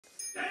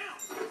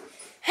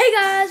Hey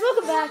guys,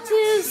 welcome back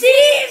to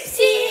Steve's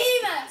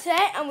Team!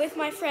 Today I'm with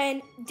my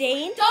friend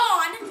Dane.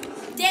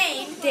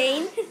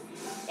 Dane.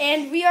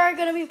 And we are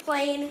going to be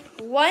playing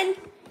 1,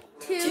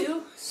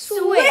 2,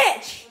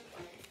 switch.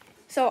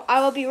 So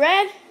I will be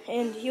red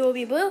and you will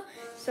be blue.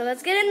 So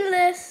let's get into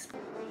this.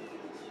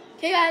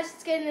 Okay guys,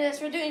 let's get into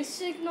this. We're doing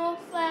signal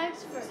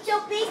flags first.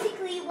 So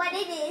basically what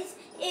it is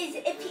if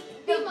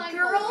the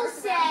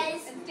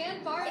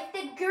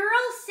girl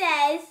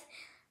says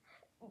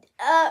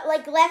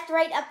like left,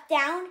 right, up,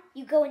 down,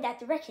 you go in that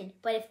direction.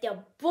 But if the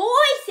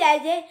boy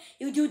says it,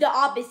 you do the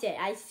opposite.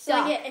 So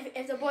like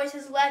if the boy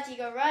says left, you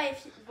go right.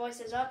 If the boy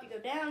says up, you go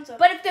down. So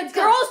but if the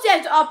girl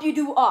says up, you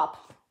do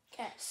up.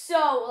 Okay.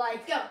 So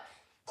like go.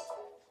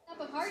 Up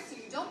apart so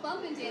you don't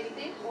bump into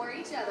anything or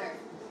each other.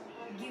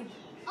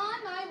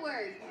 On my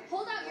word,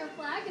 hold out your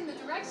flag in the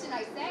direction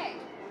I say.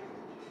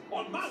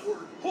 On my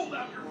word, hold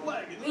out your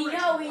flag in the we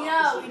direction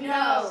know.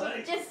 opposite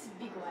you say. Just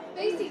be quiet.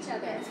 Face each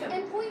other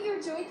and point your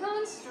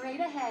Joy-Con straight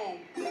ahead.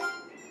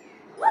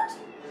 What?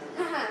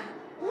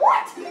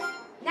 What?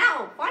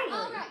 Now, finally.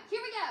 All right,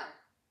 here we go.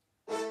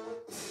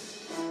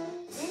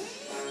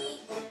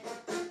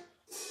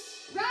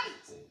 Right.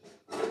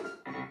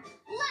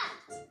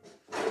 Left.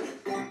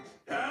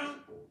 Down.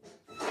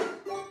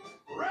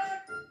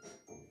 Right.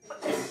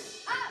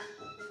 Up.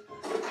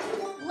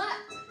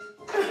 Left.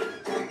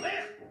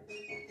 Left.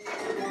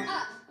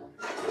 Up.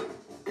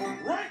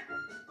 Right.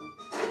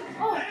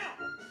 Oh. Down.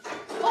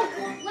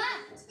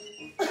 Left.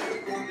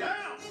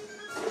 Down.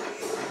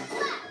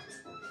 Left.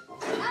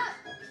 Up.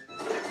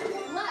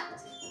 Left.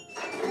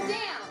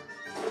 Down.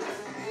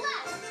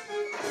 Left.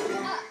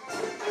 Up.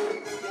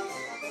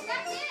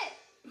 That's it.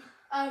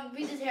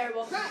 We did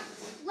terrible. Right.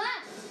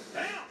 Left.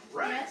 Down.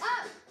 Right. Yes.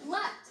 Up.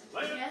 Left.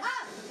 Left. Yes. Up.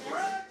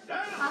 Right.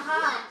 Down. Haha.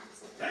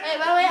 Down. Hey,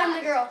 by the way, I'm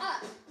the girl.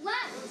 Up.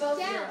 Left. We're both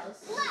Down. girls.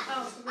 Left. Oh,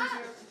 we're both Up.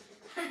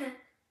 girls.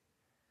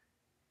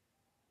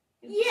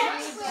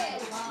 Yes. Pretty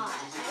good. I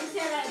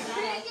said that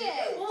Pretty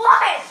good.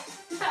 What?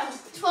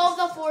 12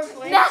 to 4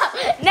 points.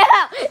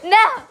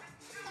 No.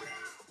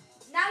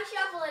 Now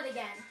shuffle it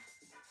again.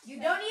 You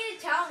don't need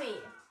to tell me.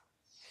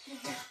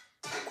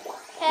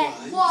 Okay.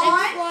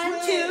 One,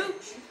 two.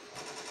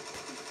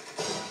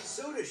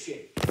 Soda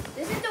shake.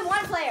 This is the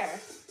one player.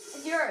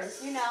 It's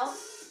yours, you know.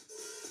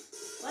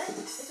 What?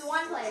 It's a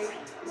one player.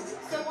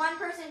 So one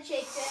person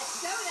shakes it.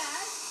 Soda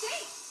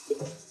shake.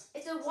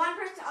 It's a one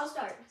person. I'll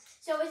start.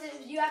 So is it?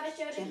 You have a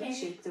soda Gently can.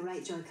 shake the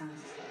right Joy-Con.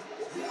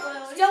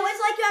 So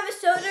it's like you have a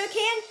soda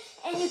can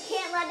and you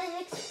can't let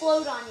it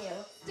explode on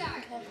you.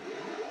 Start.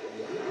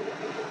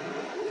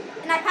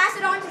 And I pass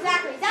it on to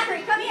Zachary.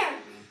 Zachary, come here.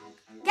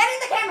 Get in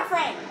the camera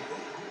frame.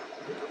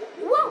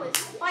 Whoa, it's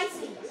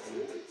spicy.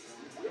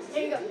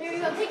 There you go. Here you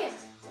go. Take it.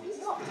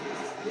 Whoa.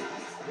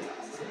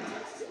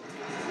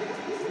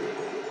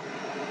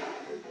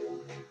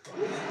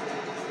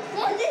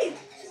 Come on, Dave.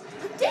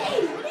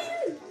 Dave, what are you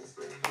doing?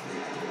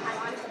 I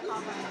want it to pop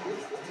on.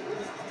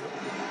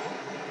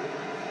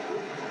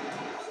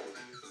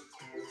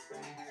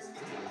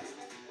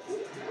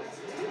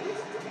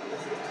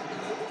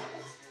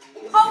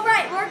 Oh,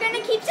 right, we're going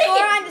to keep score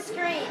on the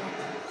screen.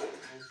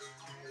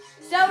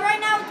 So right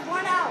now it's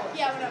 1-0.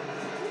 Yeah, whatever.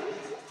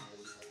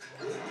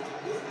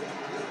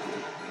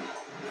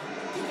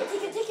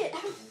 Take it.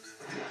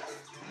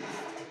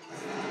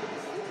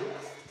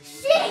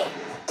 Shit!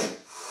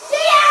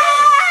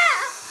 Yeah!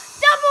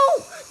 Double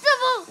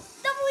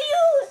W!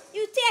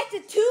 You take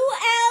the 2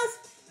 L's,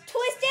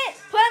 twist it,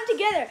 put them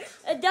together.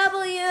 A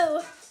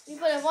W. You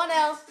put a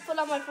 1L, put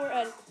on my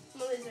forehead.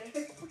 I'm a loser.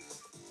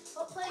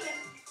 Oh, play again.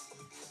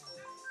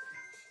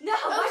 No!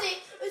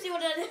 Oopsie,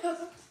 what did I do?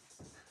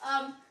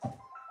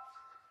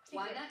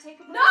 Why not take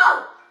a break?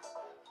 No!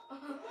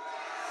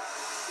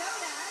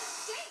 Soda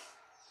shake.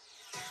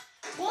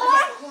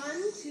 What? 1,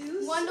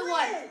 2, 1 to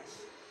 1.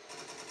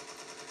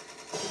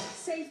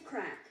 Safe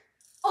crack.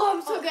 Oh,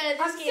 I'm so good at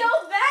this I'm game. so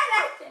bad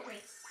at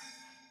this.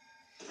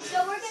 So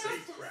we're gonna.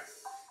 Safe crack.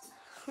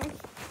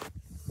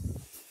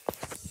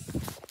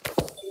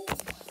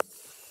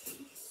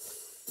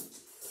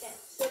 Okay,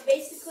 so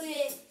basically,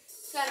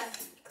 it's gotta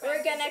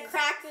We're gonna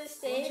crack this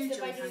Hold thing. your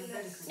by Joy-Con doing this.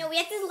 vertically. No, we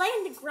have to lay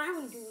on the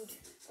ground, dude.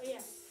 Oh,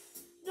 yeah.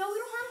 No, we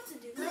don't have to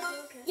do that.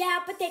 Okay. Yeah,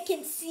 but they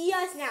can see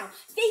us now.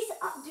 Face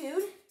up,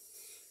 dude.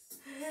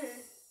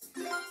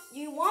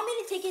 You want me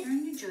to take it?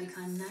 Turn your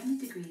Joy-Con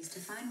 90 degrees to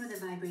find where the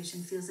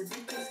vibration feels a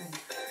bit different.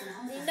 Then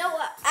hold You that. know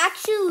what?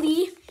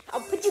 Actually,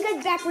 I'll put you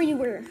guys back where you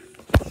were.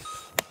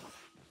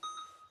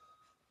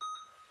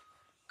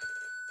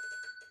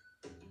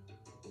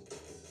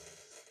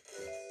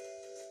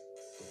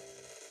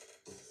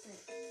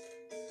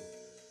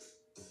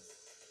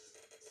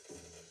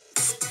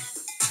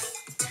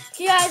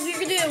 Okay, guys, we're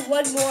gonna do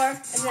one more,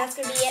 and that's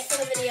gonna be it for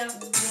the video.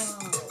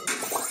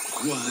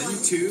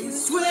 1, 2,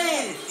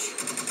 switch.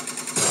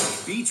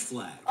 Beach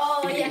flag.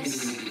 Oh,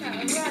 yes.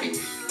 Run.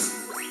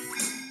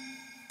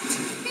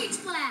 Beach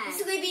flag.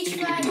 Basically, beach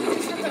flag. You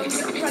just have to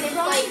run it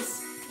right.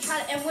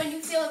 And when you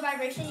feel a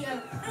vibration, you go.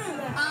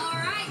 All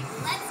right,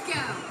 let's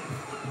go.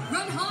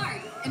 Run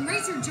hard and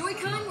raise your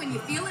Joy-Con when you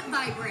feel feel it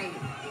vibrate.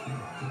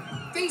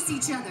 Face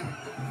each other.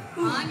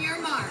 On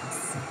your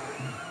marks.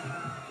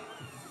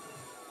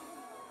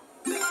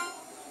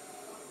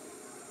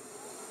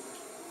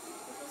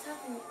 What's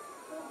happening?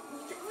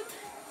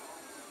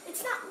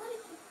 It's not letting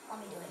me. Let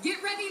me do it.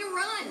 Get ready to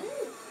run.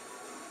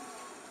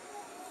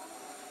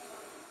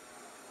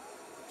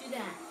 Do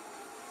that.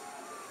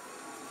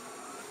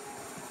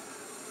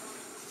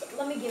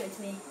 Let me give it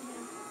to me.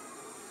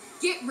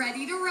 Get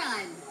ready to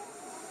run.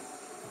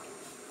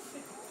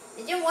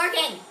 It's not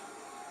working.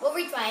 We'll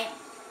retry it.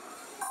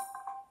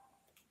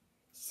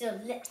 So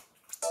let.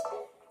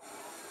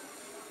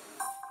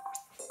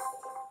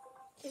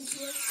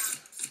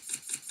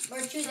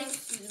 We're choosing.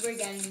 We're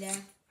getting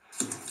there.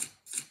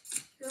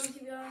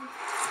 Keep going.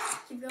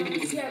 Keep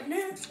going. Yeah, no,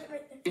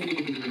 right there.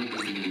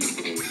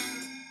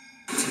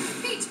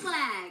 Beach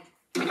flag.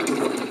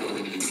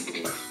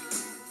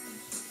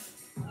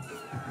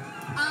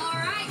 All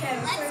right, Okay,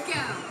 let's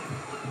go.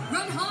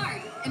 Run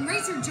hard and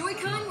raise your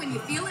Joy-Con when you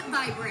feel it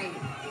vibrate.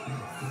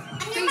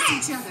 Face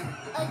each other.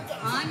 Okay.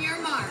 On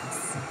your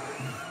marks.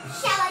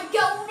 Shall I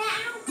go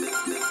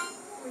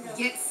now?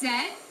 Get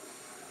set.